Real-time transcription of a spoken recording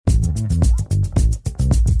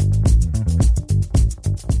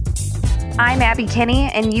I'm Abby Kinney,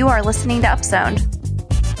 and you are listening to Upzoned.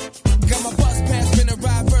 Got my bus pass, finna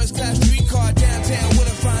ride first class streetcar downtown with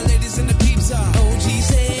the fine ladies in the peeps are. OG's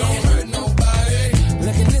head, don't hurt nobody.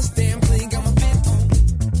 Look at this damn clean, got my fit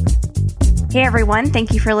on. Hey everyone,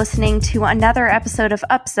 thank you for listening to another episode of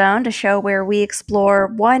Upzoned, a show where we explore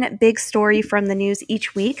one big story from the news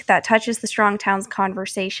each week that touches the Strong Towns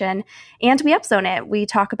conversation, and we upzone it. We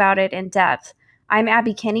talk about it in depth. I'm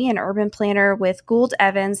Abby Kinney, an urban planner with Gould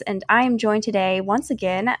Evans, and I am joined today once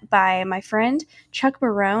again by my friend Chuck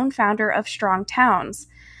Barone, founder of Strong Towns.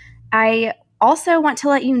 I also want to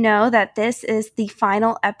let you know that this is the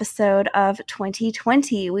final episode of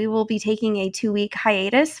 2020. We will be taking a 2-week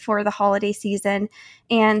hiatus for the holiday season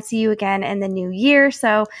and see you again in the new year.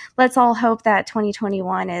 So let's all hope that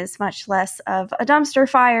 2021 is much less of a dumpster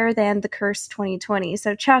fire than the cursed 2020.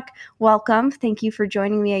 So Chuck, welcome. Thank you for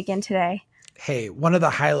joining me again today. Hey, one of the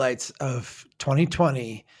highlights of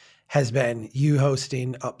 2020 has been you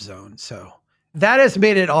hosting Upzone. So that has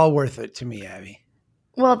made it all worth it to me, Abby.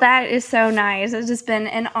 Well, that is so nice. It's just been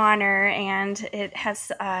an honor, and it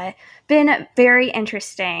has been very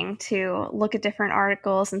interesting to look at different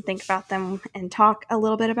articles and think about them and talk a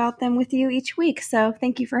little bit about them with you each week. So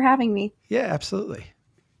thank you for having me. Yeah, absolutely.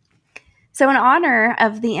 So in honor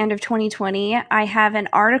of the end of 2020, I have an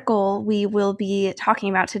article we will be talking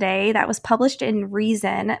about today that was published in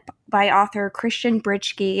Reason by author Christian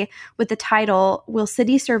Britschgi with the title, Will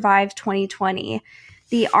Cities Survive 2020?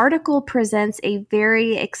 The article presents a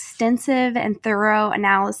very extensive and thorough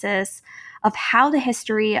analysis of how the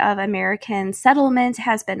history of American settlement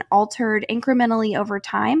has been altered incrementally over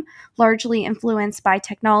time, largely influenced by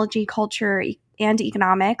technology, culture, and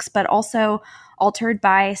economics, but also altered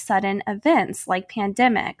by sudden events like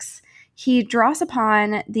pandemics. He draws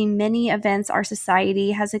upon the many events our society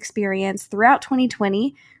has experienced throughout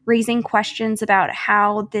 2020, raising questions about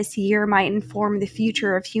how this year might inform the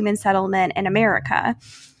future of human settlement in America.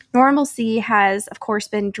 Normalcy has, of course,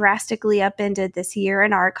 been drastically upended this year,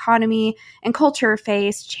 and our economy and culture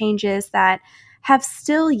face changes that have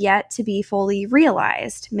still yet to be fully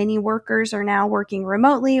realized. Many workers are now working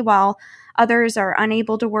remotely, while others are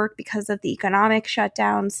unable to work because of the economic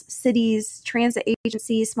shutdowns. Cities, transit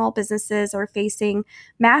agencies, small businesses are facing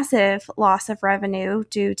massive loss of revenue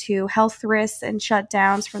due to health risks and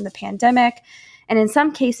shutdowns from the pandemic. And in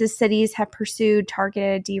some cases, cities have pursued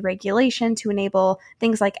targeted deregulation to enable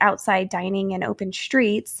things like outside dining and open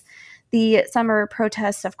streets. The summer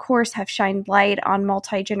protests, of course, have shined light on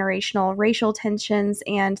multi-generational racial tensions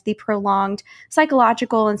and the prolonged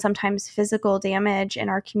psychological and sometimes physical damage in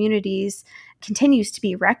our communities continues to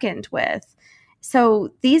be reckoned with.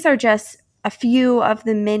 So these are just a few of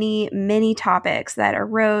the many, many topics that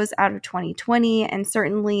arose out of 2020 and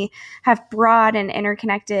certainly have broad and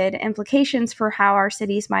interconnected implications for how our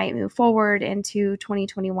cities might move forward into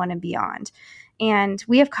 2021 and beyond. And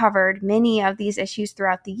we have covered many of these issues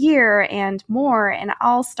throughout the year and more. And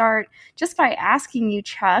I'll start just by asking you,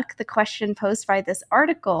 Chuck, the question posed by this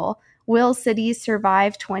article, will cities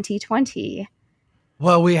survive 2020?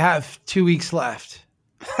 Well, we have 2 weeks left.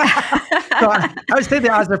 So I would say the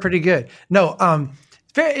odds are pretty good. No,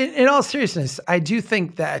 in all seriousness, I do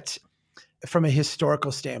think that from a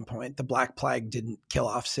historical standpoint, the Black Plague didn't kill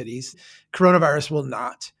off cities. Coronavirus will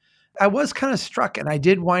not. I was kind of struck, and I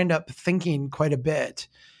did wind up thinking quite a bit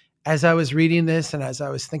as I was reading this and as I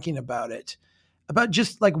was thinking about it, about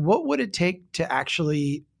just like what would it take to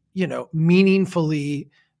actually, meaningfully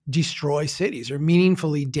destroy cities or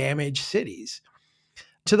meaningfully damage cities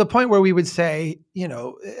to the point where we would say,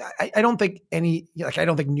 I don't think I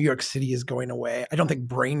don't think New York City is going away. I don't think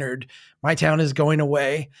Brainerd, my town, is going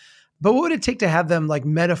away. But what would it take to have them like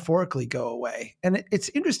metaphorically go away? And it's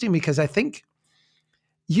interesting because I think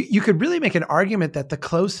you could really make an argument that the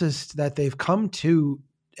closest that they've come to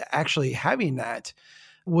actually having that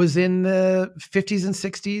was in the 50s and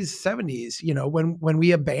 60s, 70s, when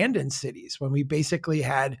we abandoned cities, when we basically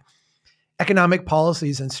had economic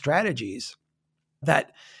policies and strategies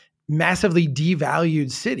that massively devalued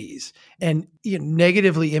cities and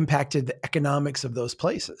negatively impacted the economics of those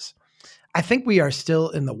places. I think we are still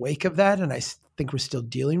in the wake of that, and I think we're still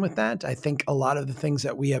dealing with that. I think a lot of the things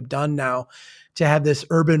that we have done now to have this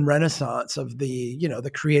urban renaissance of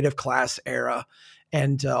the creative class era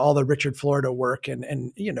and all the Richard Florida work and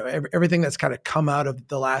everything that's kind of come out of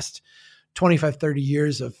the last 25, 30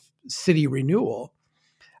 years of city renewal,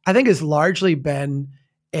 I think has largely been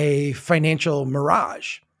a financial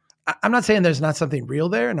mirage. I'm not saying there's not something real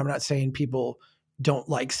there, and I'm not saying people don't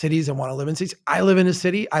like cities and want to live in cities. I live in a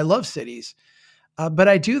city. I love cities. But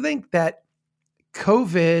I do think that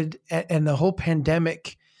COVID and the whole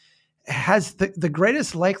pandemic has the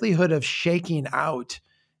greatest likelihood of shaking out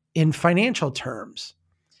in financial terms.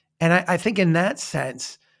 And I think in that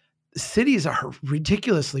sense, cities are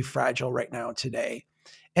ridiculously fragile right now today.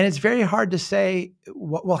 And it's very hard to say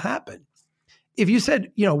what will happen. If you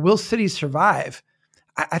said, will cities survive?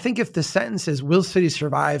 I think if the sentence is, will cities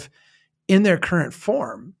survive in their current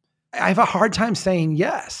form? I have a hard time saying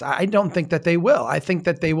yes. I don't think that they will. I think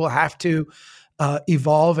that they will have to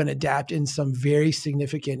evolve and adapt in some very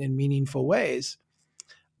significant and meaningful ways.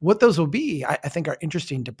 What those will be, I think, are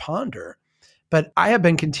interesting to ponder. But I have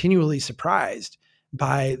been continually surprised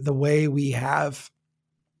by the way we have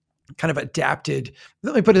kind of adapted.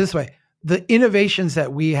 Let me put it this way. The innovations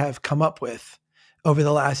that we have come up with over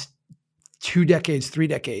the last 2 decades, 3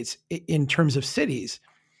 decades in terms of cities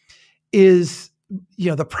is,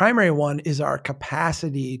 the primary one is our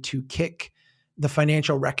capacity to kick the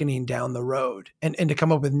financial reckoning down the road and to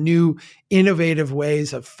come up with new innovative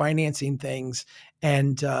ways of financing things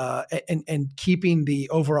and keeping the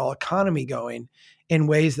overall economy going in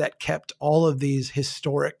ways that kept all of these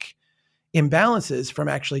historic imbalances from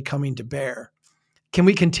actually coming to bear. Can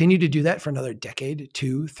we continue to do that for another decade,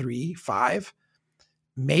 2, 3, 5?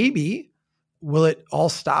 Maybe. Will it all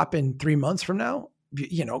stop in 3 months from now?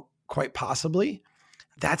 Quite possibly.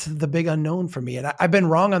 That's the big unknown for me. And I've been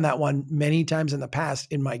wrong on that one many times in the past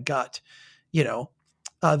in my gut.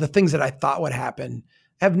 The things that I thought would happen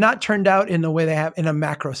have not turned out in the way they have in a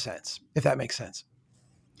macro sense, if that makes sense.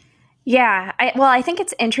 Yeah. I think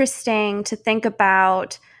it's interesting to think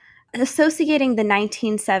about associating the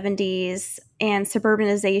 1970s and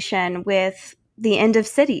suburbanization with the end of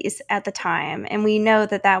cities at the time. And we know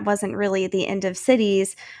that that wasn't really the end of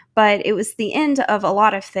cities, but it was the end of a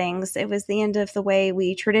lot of things. It was the end of the way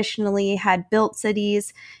we traditionally had built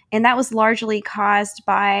cities. And that was largely caused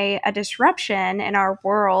by a disruption in our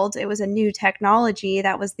world. It was a new technology.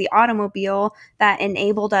 That was the automobile that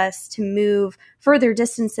enabled us to move further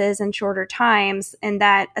distances in shorter times. And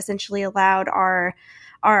that essentially allowed our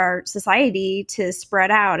society to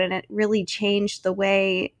spread out, and it really changed the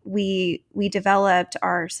way we developed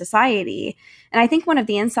our society. And I think one of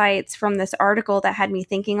the insights from this article that had me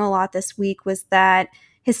thinking a lot this week was that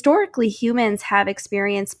historically humans have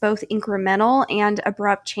experienced both incremental and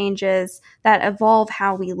abrupt changes that evolve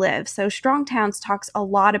how we live. So Strong Towns talks a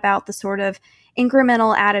lot about the sort of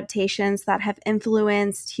incremental adaptations that have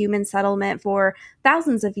influenced human settlement for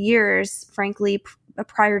thousands of years, frankly,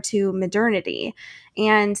 prior to modernity.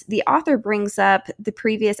 And the author brings up the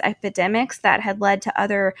previous epidemics that had led to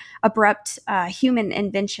other abrupt human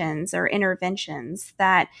inventions or interventions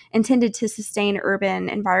that intended to sustain urban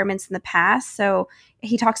environments in the past. So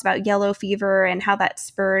he talks about yellow fever and how that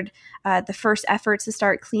spurred the first efforts to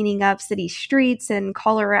start cleaning up city streets, and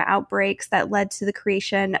cholera outbreaks that led to the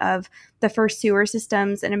creation of the first sewer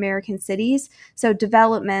systems in American cities. So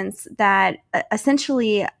developments that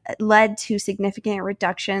essentially led to significant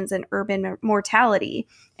reductions in urban mortality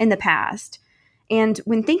in the past. And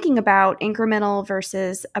when thinking about incremental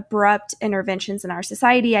versus abrupt interventions in our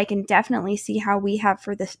society, I can definitely see how we have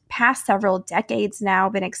for the past several decades now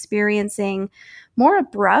been experiencing more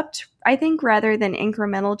abrupt, I think, rather than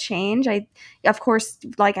incremental change. Of course,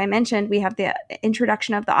 like I mentioned, we have the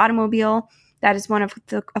introduction of the automobile. That is one of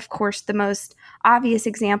the most obvious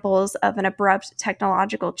examples of an abrupt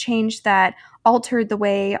technological change that altered the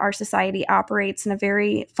way our society operates in a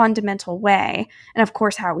very fundamental way, and of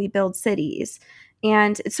course, how we build cities.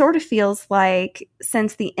 And it sort of feels like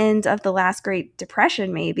since the end of the last Great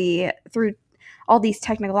Depression, maybe through all these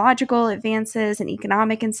technological advances and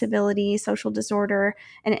economic instability, social disorder,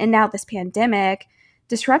 and now this pandemic,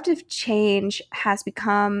 disruptive change has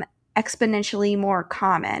become exponentially more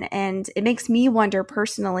common. And it makes me wonder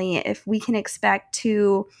personally if we can expect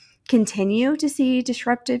to continue to see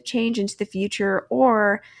disruptive change into the future,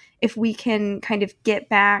 or if we can kind of get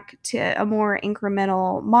back to a more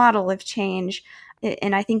incremental model of change.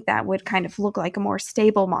 And I think that would kind of look like a more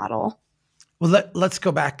stable model. Well, let's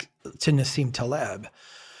go back to Nassim Taleb,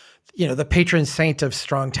 the patron saint of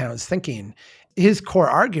Strong Towns thinking. His core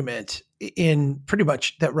argument in pretty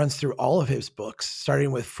much that runs through all of his books,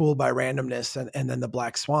 starting with Fooled by Randomness and then The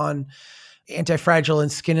Black Swan, Anti-Fragile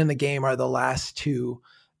and Skin in the Game are the last two.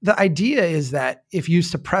 The idea is that if you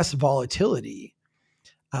suppress volatility,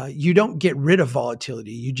 you don't get rid of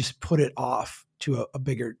volatility. You just put it off to a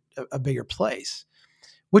bigger place.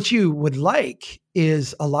 What you would like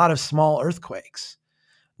is a lot of small earthquakes.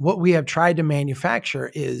 What we have tried to manufacture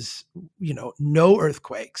is, no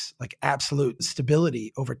earthquakes, like absolute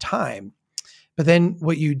stability over time. But then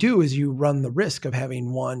what you do is you run the risk of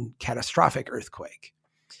having one catastrophic earthquake.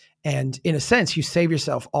 And in a sense, you save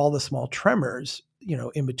yourself all the small tremors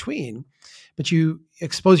in between, but you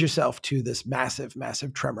expose yourself to this massive,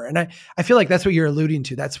 massive tremor. And I feel like that's what you're alluding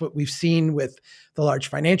to. That's what we've seen with the large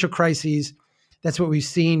financial crises. That's what we've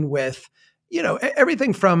seen with,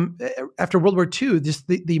 everything from after World War II, just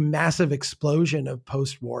the massive explosion of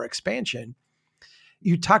post-war expansion.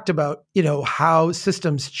 You talked about, how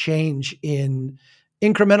systems change in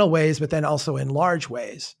incremental ways, but then also in large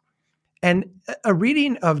ways. And a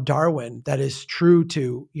reading of Darwin that is true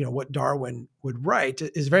to, what Darwin would write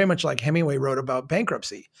is very much like Hemingway wrote about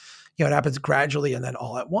bankruptcy. It happens gradually and then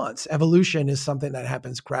all at once. Evolution is something that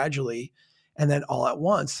happens gradually and then all at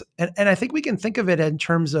once. And I think we can think of it in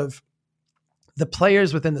terms of the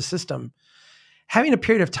players within the system having a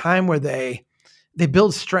period of time where they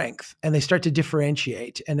build strength and they start to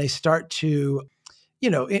differentiate and they start to,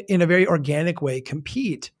 in a very organic way,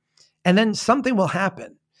 compete. And then something will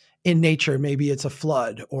happen in nature. Maybe it's a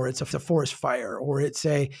flood, or it's a forest fire, or it's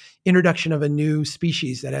a introduction of a new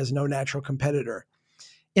species that has no natural competitor.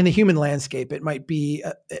 In the human landscape, it might be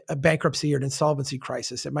a bankruptcy or an insolvency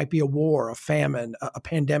crisis. It might be a war, a famine, a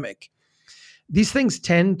pandemic. These things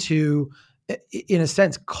tend to, in a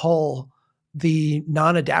sense, cull the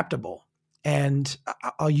non-adaptable. And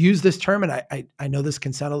I'll use this term, and I know this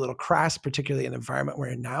can sound a little crass, particularly in the environment we're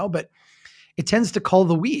in now, but it tends to cull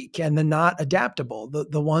the weak and the not adaptable,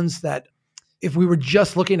 the ones that, if we were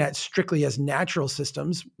just looking at strictly as natural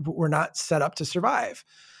systems, were not set up to survive.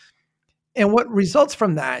 And what results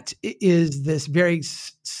from that is this very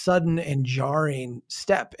sudden and jarring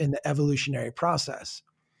step in the evolutionary process.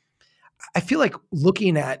 I feel like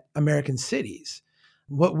looking at American cities,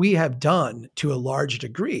 what we have done to a large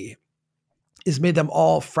degree is made them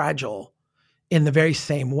all fragile in the very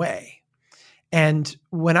same way. And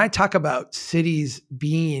when I talk about cities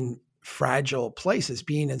being fragile places,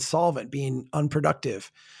 being insolvent, being unproductive,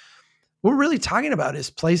 what we're really talking about is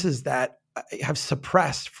places that have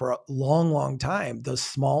suppressed for a long, long time those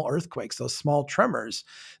small earthquakes, those small tremors,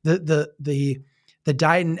 the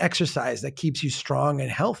diet and exercise that keeps you strong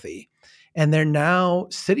and healthy. And they're now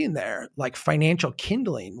sitting there like financial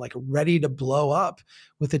kindling, like ready to blow up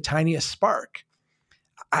with the tiniest spark.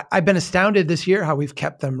 I've been astounded this year how we've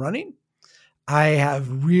kept them running. I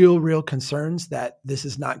have real concerns that this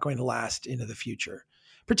is not going to last into the future,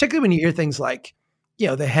 particularly when you hear things like,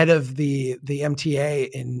 the head of the MTA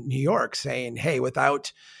in New York saying, hey,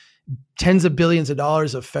 without tens of billions of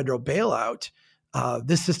dollars of federal bailout,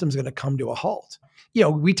 this system is going to come to a halt.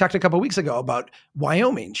 We talked a couple of weeks ago about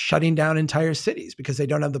Wyoming shutting down entire cities because they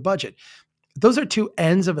don't have the budget. Those are two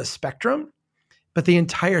ends of a spectrum, but the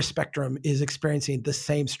entire spectrum is experiencing the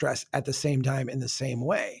same stress at the same time in the same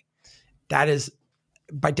way. That is,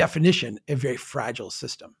 by definition, a very fragile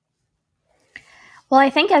system. Well, I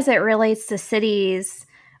think as it relates to cities,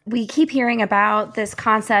 we keep hearing about this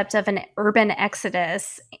concept of an urban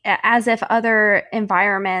exodus as if other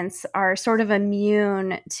environments are sort of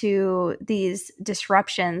immune to these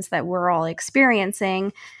disruptions that we're all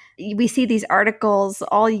experiencing. We see these articles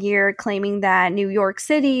all year claiming that New York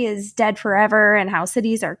City is dead forever and how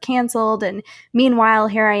cities are canceled. And meanwhile,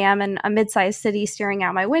 here I am in a mid-sized city staring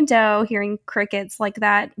out my window, hearing crickets like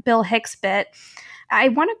that Bill Hicks bit. I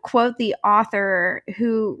want to quote the author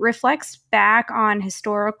who reflects back on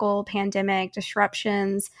historical pandemic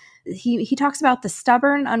disruptions. He talks about the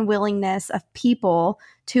stubborn unwillingness of people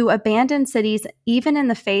to abandon cities even in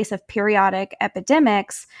the face of periodic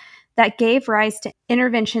epidemics that gave rise to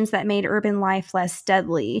interventions that made urban life less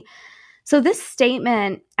deadly. So this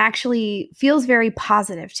statement actually feels very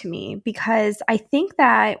positive to me because I think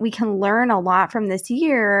that we can learn a lot from this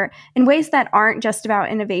year in ways that aren't just about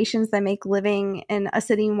innovations that make living in a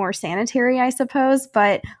city more sanitary, I suppose,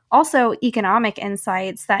 but also economic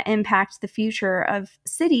insights that impact the future of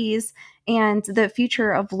cities and the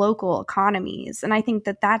future of local economies. And I think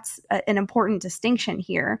that that's an important distinction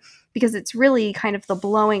here because it's really kind of the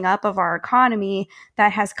blowing up of our economy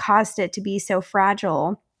that has caused it to be so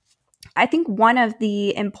fragile. I think one of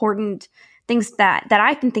the important things that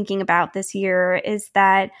I've been thinking about this year is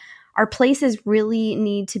that our places really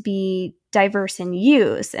need to be diverse in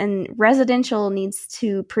use, and residential needs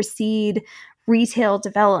to precede retail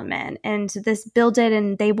development. And this build it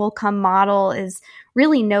and they will come model is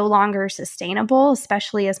really no longer sustainable,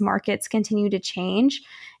 especially as markets continue to change.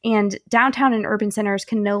 And downtown and urban centers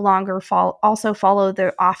can no longer also follow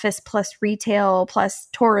the office plus retail plus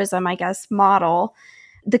tourism, I guess, model.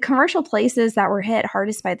 The commercial places that were hit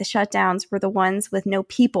hardest by the shutdowns were the ones with no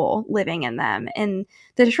people living in them. And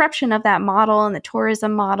the disruption of that model and the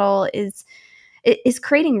tourism model is is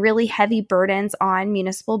creating really heavy burdens on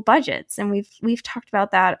municipal budgets. And we've talked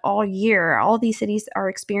about that all year. All these cities are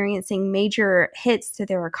experiencing major hits to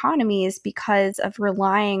their economies because of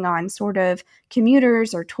relying on sort of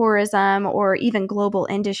commuters or tourism or even global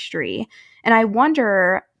industry. And I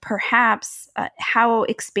wonder perhaps how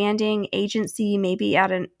expanding agency, maybe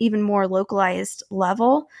at an even more localized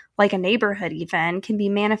level, like a neighborhood even, can be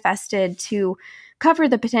manifested to cover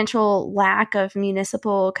the potential lack of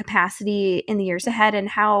municipal capacity in the years ahead, and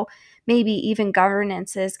how maybe even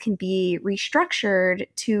governances can be restructured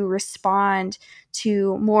to respond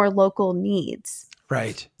to more local needs.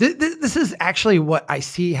 Right. This is actually what I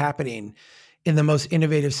see happening in the most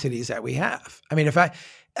innovative cities that we have. I mean,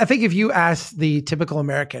 I think if you ask the typical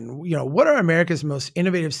American, what are America's most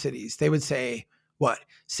innovative cities? They would say, what?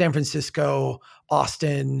 San Francisco,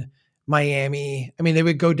 Austin, Miami. I mean, they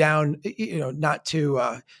would go down, not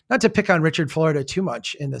to pick on Richard Florida too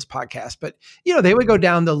much in this podcast, but, they would go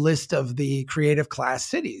down the list of the creative class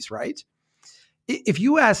cities, right? If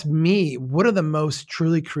you ask me, what are the most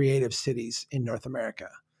truly creative cities in North America?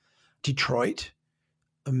 Detroit,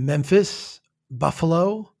 Memphis,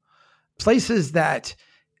 Buffalo, places that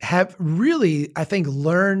have really, I think,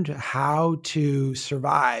 learned how to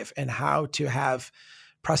survive and how to have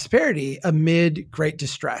prosperity amid great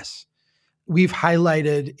distress. We've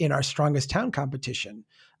highlighted in our strongest town competition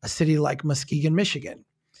a city like Muskegon, Michigan.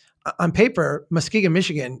 On paper, Muskegon,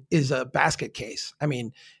 Michigan is a basket case. I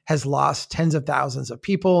mean, has lost tens of thousands of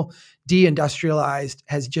people, deindustrialized,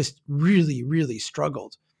 has just really, really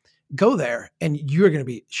struggled. Go there and you're going to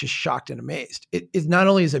be just shocked and amazed. It not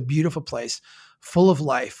only is a beautiful place, full of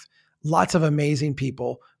life, lots of amazing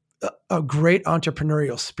people, a great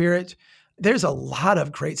entrepreneurial spirit. There's a lot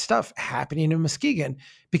of great stuff happening in Muskegon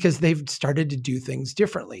because they've started to do things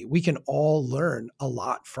differently. We can all learn a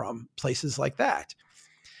lot from places like that.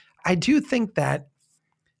 I do think that,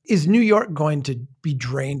 is New York going to be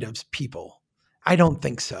drained of people? I don't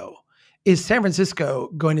think so. Is San Francisco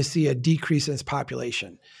going to see a decrease in its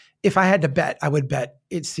population? If I had to bet, I would bet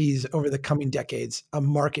it sees over the coming decades a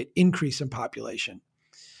market increase in population.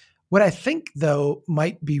 What I think, though,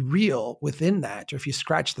 might be real within that, or if you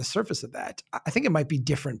scratch the surface of that, I think it might be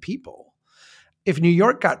different people. If New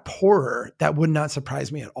York got poorer, that would not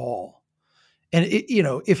surprise me at all. And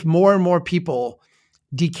if more and more people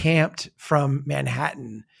decamped from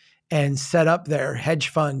Manhattan and set up their hedge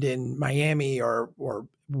fund in Miami or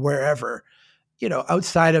wherever,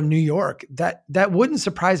 outside of New York, that wouldn't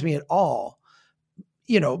surprise me at all.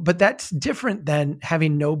 But that's different than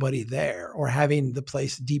having nobody there or having the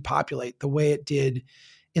place depopulate the way it did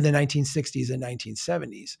in the 1960s and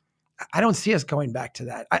 1970s. I don't see us going back to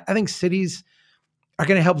that. I think cities are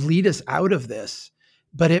going to help lead us out of this,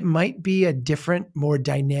 but it might be a different, more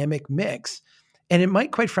dynamic mix. And it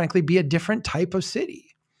might, quite frankly, be a different type of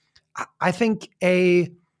city. I think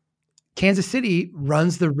Kansas City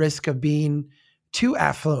runs the risk of being too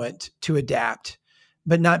affluent to adapt,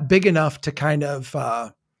 but not big enough to kind of,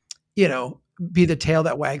 be the tail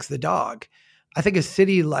that wags the dog. I think a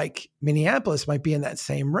city like Minneapolis might be in that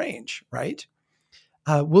same range, right?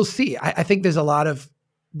 We'll see. I think there's a lot of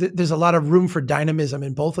room for dynamism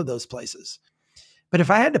in both of those places. But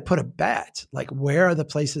if I had to put a bet, like where are the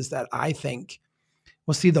places that I think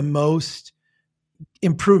will see the most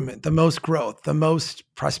improvement, the most growth, the most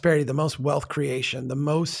prosperity, the most wealth creation, the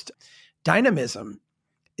most dynamism,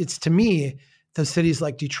 it's, to me, those cities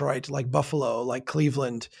like Detroit, like Buffalo, like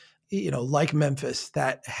Cleveland, like Memphis,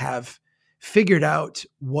 that have figured out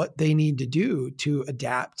what they need to do to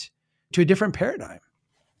adapt to a different paradigm.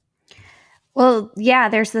 Well, yeah,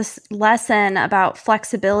 there's this lesson about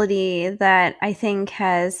flexibility that I think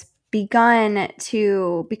has begun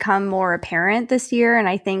to become more apparent this year, and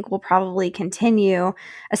I think will probably continue,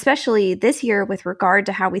 especially this year with regard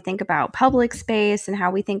to how we think about public space and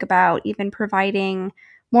how we think about even providing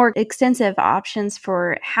more extensive options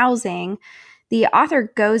for housing. The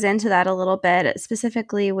author goes into that a little bit,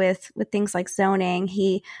 specifically with things like zoning.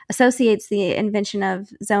 He associates the invention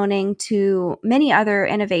of zoning to many other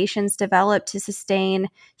innovations developed to sustain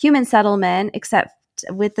human settlement, except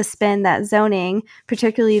with the spin that zoning,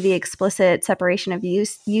 particularly the explicit separation of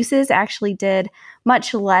uses, actually did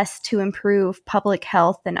much less to improve public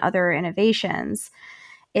health than other innovations.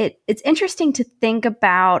 It's interesting to think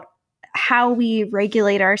about how we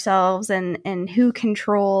regulate ourselves and who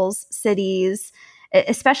controls cities,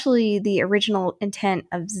 especially the original intent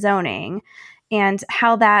of zoning, and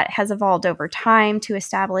how that has evolved over time to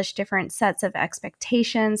establish different sets of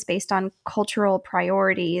expectations based on cultural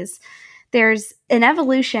priorities. There's an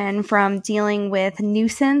evolution from dealing with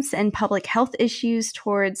nuisance and public health issues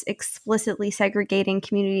towards explicitly segregating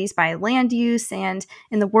communities by land use and,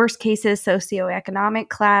 in the worst cases, socioeconomic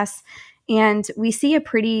class. And we see a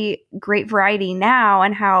pretty great variety now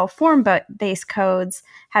in how form-based codes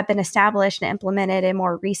have been established and implemented in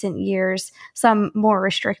more recent years, some more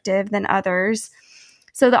restrictive than others.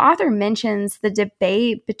 So the author mentions the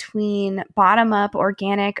debate between bottom-up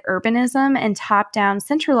organic urbanism and top-down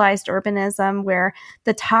centralized urbanism, where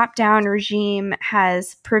the top-down regime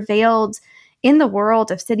has prevailed in the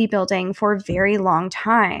world of city building for a very long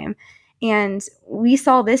time. And we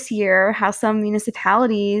saw this year how some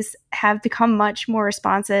municipalities have become much more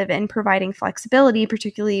responsive in providing flexibility,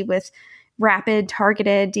 particularly with rapid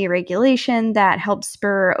targeted deregulation that helped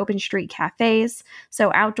spur open street cafes.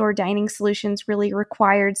 So outdoor dining solutions really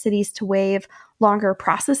required cities to waive longer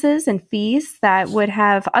processes and fees that would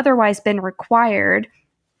have otherwise been required.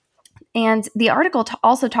 And the article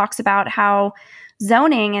also talks about how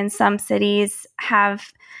zoning in some cities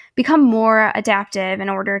have become more adaptive in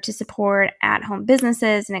order to support at-home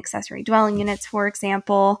businesses and accessory dwelling units, for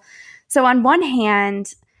example. So on one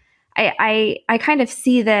hand, I kind of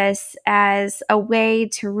see this as a way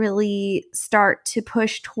to really start to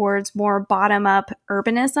push towards more bottom-up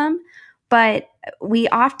urbanism, but we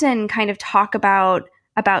often kind of talk about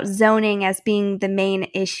zoning as being the main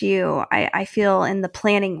issue, I feel, in the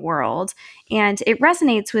planning world. And it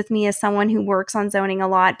resonates with me as someone who works on zoning a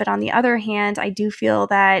lot. But on the other hand, I do feel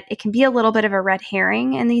that it can be a little bit of a red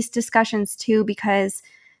herring in these discussions too, because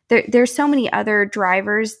there's so many other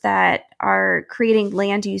drivers that are creating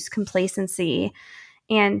land use complacency.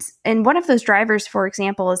 And one of those drivers, for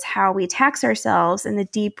example, is how we tax ourselves and the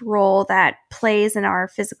deep role that plays in our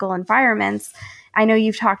physical environments. I know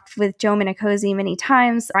you've talked with Joe Minicozy many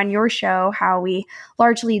times on your show how we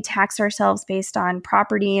largely tax ourselves based on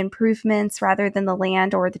property improvements rather than the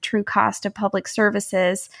land or the true cost of public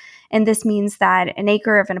services. And this means that an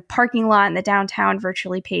acre of a parking lot in the downtown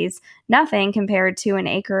virtually pays nothing compared to an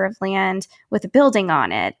acre of land with a building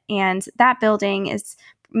on it. And that building is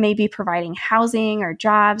maybe providing housing or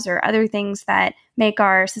jobs or other things that make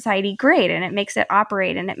our society great, and it makes it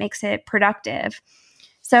operate and it makes it productive.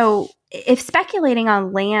 So if speculating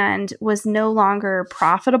on land was no longer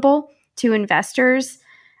profitable to investors,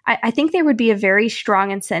 I think there would be a very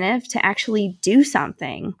strong incentive to actually do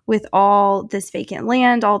something with all this vacant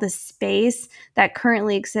land, all this space that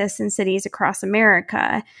currently exists in cities across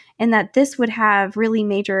America, and that this would have really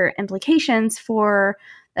major implications for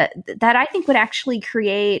that I think would actually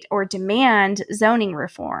create or demand zoning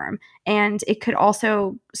reform. And it could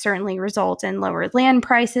also certainly result in lower land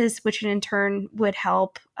prices, which in turn would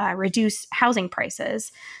help reduce housing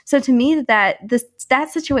prices. So to me, that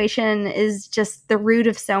situation is just the root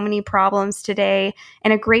of so many problems today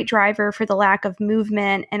and a great driver for the lack of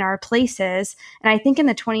movement in our places. And I think in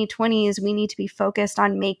the 2020s, we need to be focused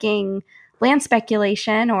on making land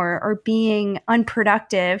speculation or being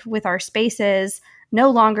unproductive with our spaces no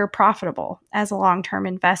longer profitable as a long-term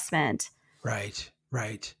investment. Right.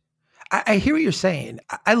 I hear what you're saying.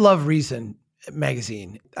 I love Reason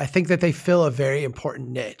magazine. I think that they fill a very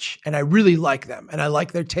important niche, and I really like them, and I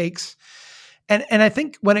like their takes. And I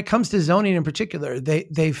think when it comes to zoning in particular,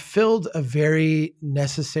 they filled a very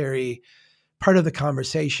necessary part of the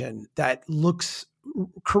conversation that looks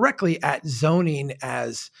correctly at zoning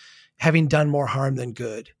as having done more harm than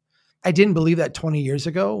good. I didn't believe that 20 years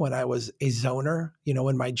ago when I was a zoner,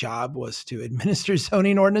 when my job was to administer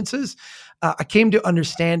zoning ordinances. I came to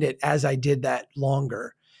understand it as I did that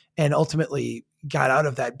longer, and ultimately got out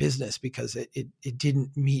of that business because it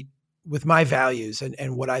didn't meet with my values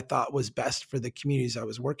and what I thought was best for the communities I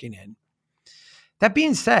was working in. That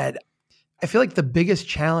being said, I feel like the biggest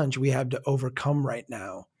challenge we have to overcome right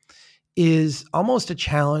now is almost a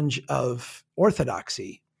challenge of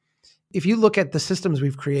orthodoxy. If you look at the systems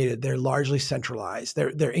we've created, they're largely centralized.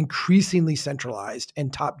 They're increasingly centralized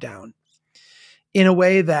and top down in a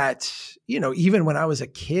way that, even when I was a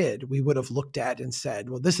kid, we would have looked at and said,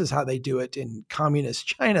 well, this is how they do it in communist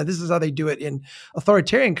China. This is how they do it in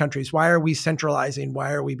authoritarian countries. Why are we centralizing?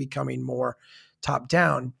 Why are we becoming more top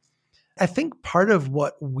down? I think part of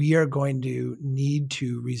what we are going to need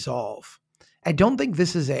to resolve, I don't think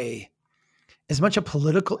this is as much a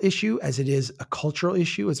political issue as it is a cultural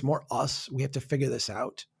issue. It's more us. We have to figure this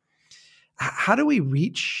out. How do we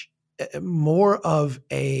reach more of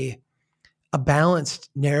a balanced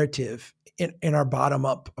narrative in our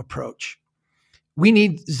bottom-up approach? We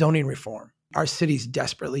need zoning reform. Our cities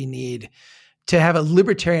desperately need to have a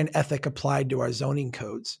libertarian ethic applied to our zoning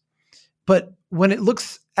codes. But when it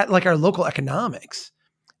looks at like our local economics,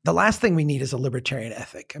 the last thing we need is a libertarian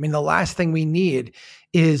ethic. I mean, the last thing we need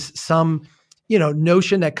is some,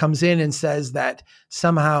 notion that comes in and says that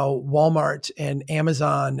somehow Walmart and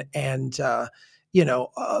Amazon and,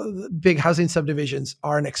 big housing subdivisions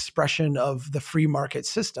are an expression of the free market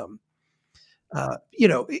system.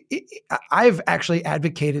 I've actually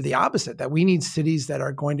advocated the opposite, that we need cities that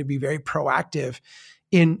are going to be very proactive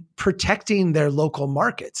in protecting their local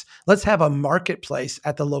markets. Let's have a marketplace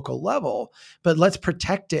at the local level, but let's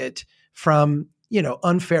protect it from,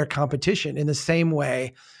 unfair competition in the same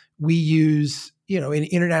way we use, in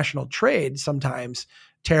international trade, sometimes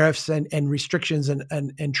tariffs and restrictions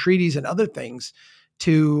and treaties and other things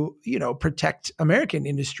to, protect American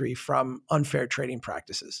industry from unfair trading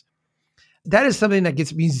practices. That is something that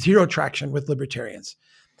gets me zero traction with libertarians.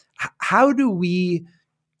 How do we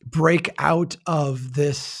break out of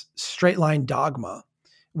this straight line dogma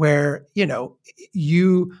where,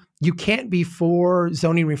 you can't be for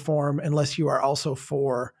zoning reform unless you are also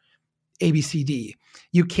for ABCD.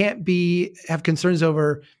 You can't have concerns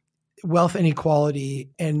over wealth inequality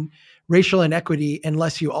and racial inequity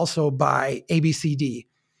unless you also buy ABCD.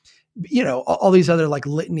 All these other like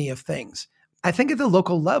litany of things. I think at the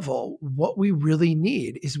local level, what we really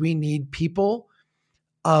need is we need people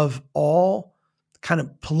of all kind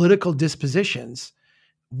of political dispositions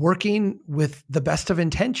working with the best of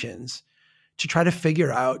intentions to try to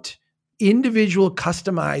figure out individual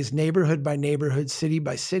customized neighborhood by neighborhood, city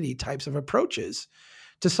by city types of approaches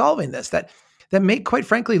to solving this that may, quite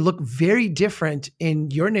frankly, look very different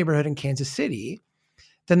in your neighborhood in Kansas City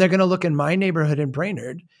than they're going to look in my neighborhood in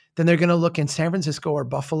Brainerd, than they're going to look in San Francisco or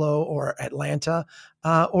Buffalo or Atlanta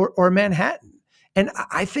or Manhattan. And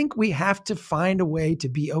I think we have to find a way to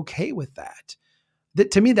be okay with that.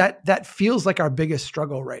 To me, that feels like our biggest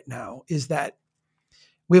struggle right now, is that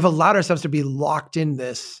we've allowed ourselves to be locked in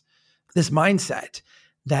this mindset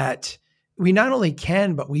that we not only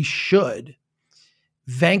can, but we should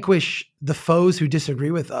vanquish the foes who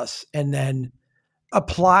disagree with us and then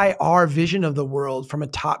apply our vision of the world from a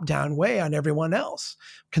top-down way on everyone else.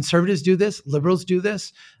 Conservatives do this, liberals do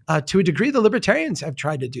this. To a degree, the libertarians have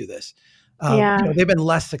tried to do this. They've been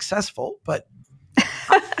less successful, but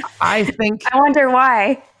I think... I wonder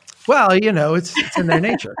why. Well, it's in their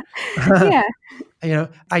nature. Yeah.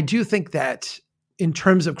 I do think that in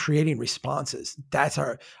terms of creating responses, that's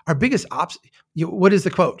our biggest what is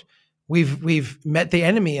the quote? We've met the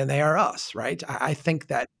enemy and they are us, right? I think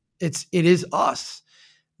that it is us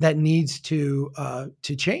that needs to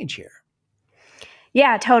change here.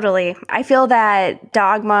 Yeah, totally. I feel that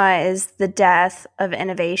dogma is the death of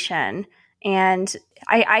innovation. And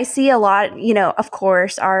I see a lot, of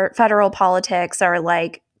course, our federal politics are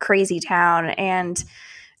like crazy town. And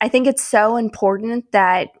I think it's so important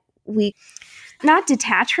that we not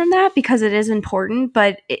detach from that, because it is important,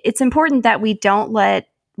 but it's important that we don't let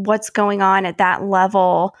what's going on at that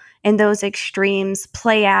level and those extremes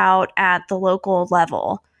play out at the local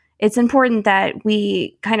level. It's important that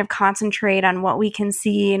we kind of concentrate on what we can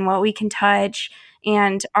see and what we can touch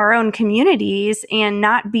and our own communities, and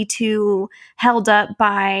not be too held up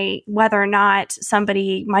by whether or not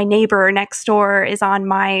somebody, my neighbor next door, is on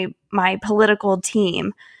my political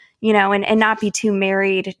team, and not be too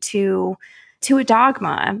married to a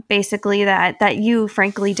dogma, basically, that you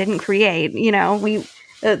frankly didn't create.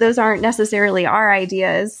 Those aren't necessarily our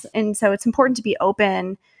ideas. And so it's important to be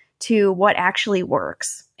open to what actually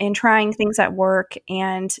works and trying things that work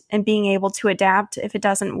and being able to adapt if it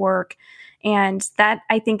doesn't work. And that,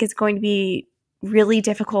 I think, is going to be really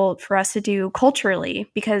difficult for us to do culturally,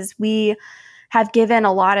 because we have given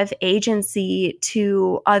a lot of agency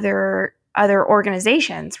to other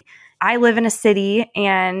organizations. I live in a city,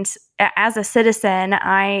 and as a citizen,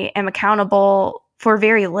 I am accountable for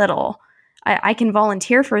very little. I can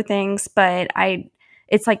volunteer for things, but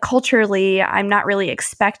it's like culturally, I'm not really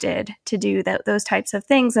expected to do those types of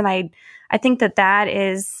things. And I think that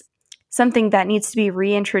is something that needs to be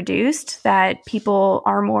reintroduced, that people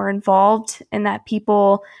are more involved and that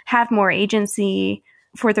people have more agency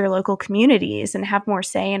for their local communities and have more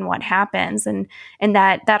say in what happens, and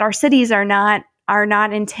that our cities are not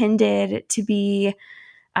intended to be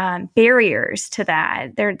barriers to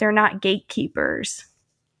that. They're not gatekeepers.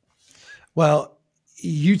 Well,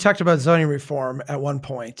 you talked about zoning reform at one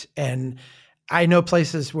point, and I know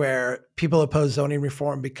places where people oppose zoning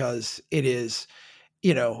reform because it is,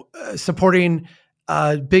 supporting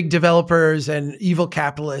big developers and evil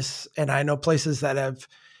capitalists. And I know places that have,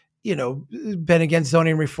 been against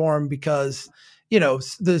zoning reform because,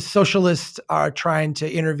 the socialists are trying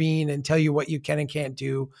to intervene and tell you what you can and can't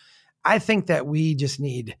do. I think that we just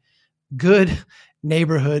need good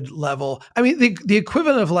neighborhood level. I mean, the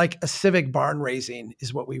equivalent of like a civic barn raising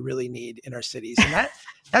is what we really need in our cities. And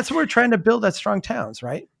that's what we're trying to build at Strong Towns,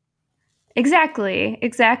 right? Exactly.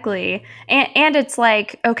 And it's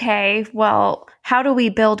like, okay, well, how do we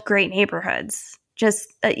build great neighborhoods?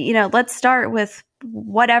 Just, let's start with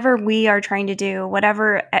whatever we are trying to do,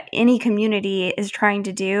 whatever any community is trying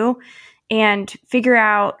to do, and figure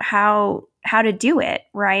out how to do it,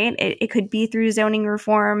 right? It could be through zoning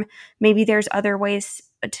reform. Maybe there's other ways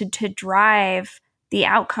to drive the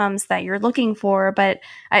outcomes that you're looking for, but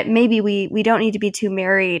maybe we don't need to be too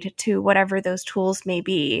married to whatever those tools may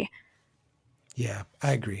be. Yeah,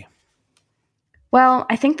 I agree. Well,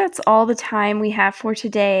 I think that's all the time we have for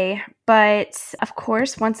today. But of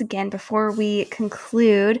course, once again, before we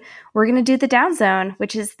conclude, we're going to do the Down Zone,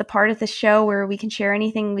 which is the part of the show where we can share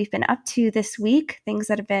anything we've been up to this week, things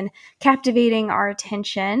that have been captivating our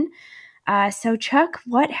attention. So Chuck,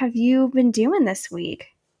 what have you been doing this week?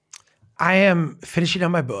 I am finishing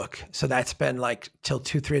on my book. So that's been like till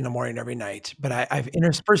 2, 3 in the morning every night. But I've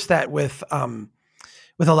interspersed that with a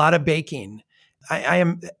lot of baking. I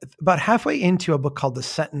am about halfway into a book called The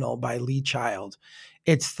Sentinel by Lee Child.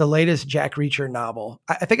 It's the latest Jack Reacher novel.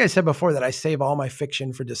 I think I said before that I save all my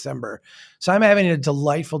fiction for December. So I'm having a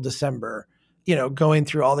delightful December, going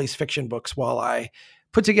through all these fiction books while I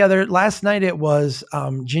put together. Last night it was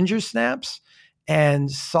ginger snaps and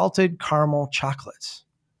salted caramel chocolates.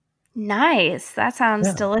 Nice. That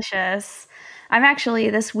sounds delicious. I'm actually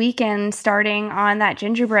this weekend starting on that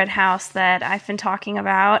gingerbread house that I've been talking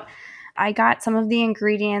about. I got some of the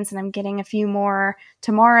ingredients and I'm getting a few more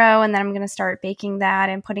tomorrow, and then I'm going to start baking that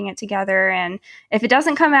and putting it together. And if it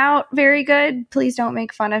doesn't come out very good, please don't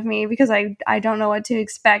make fun of me because I don't know what to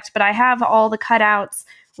expect, but I have all the cutouts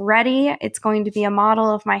ready. It's going to be a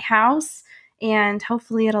model of my house and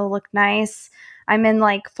hopefully it'll look nice. I'm in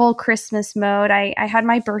like full Christmas mode. I had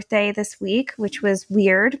my birthday this week, which was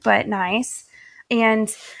weird, but nice.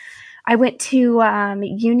 And I went to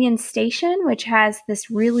Union Station, which has this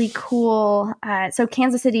really cool, so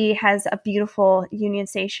Kansas City has a beautiful Union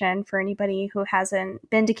Station for anybody who hasn't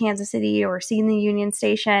been to Kansas City or seen the Union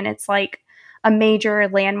Station. It's like a major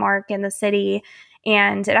landmark in the city,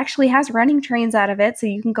 and it actually has running trains out of it, so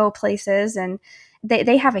you can go places, and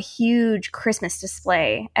they have a huge Christmas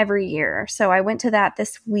display every year. So I went to that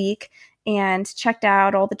this week and checked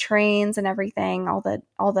out all the trains and everything, all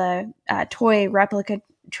the toy replica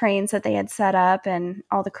trains that they had set up and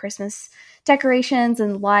all the Christmas decorations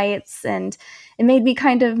and lights. And it made me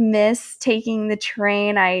kind of miss taking the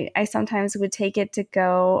train. I sometimes would take it to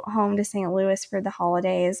go home to St. Louis for the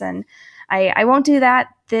holidays. And I won't do that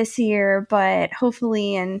this year, but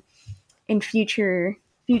hopefully in future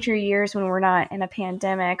years when we're not in a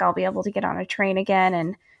pandemic, I'll be able to get on a train again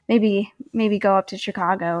and maybe go up to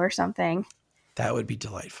Chicago or something. That would be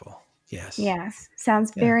delightful. Yes. Yes.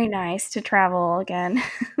 Sounds very nice to travel again.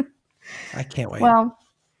 I can't wait. Well,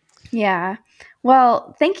 yeah.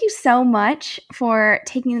 Well, thank you so much for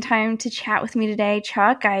taking the time to chat with me today,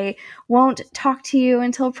 Chuck. I won't talk to you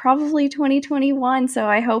until probably 2021, so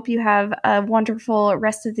I hope you have a wonderful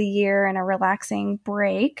rest of the year and a relaxing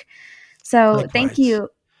break. So Likewise. Thank you.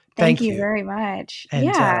 Thank you very much.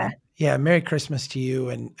 And, Merry Christmas to you.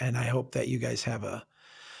 And I hope that you guys have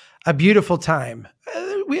a beautiful time.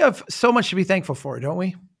 We have so much to be thankful for, don't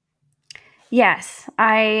we? Yes,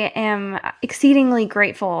 I am exceedingly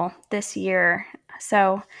grateful this year.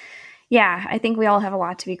 So, yeah, I think we all have a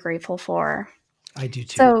lot to be grateful for. I do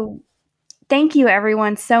too. So, thank you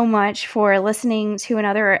everyone so much for listening to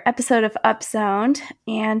another episode of Upzoned,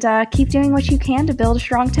 and keep doing what you can to build a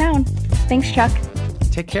strong town. Thanks, Chuck.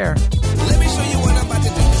 Take care.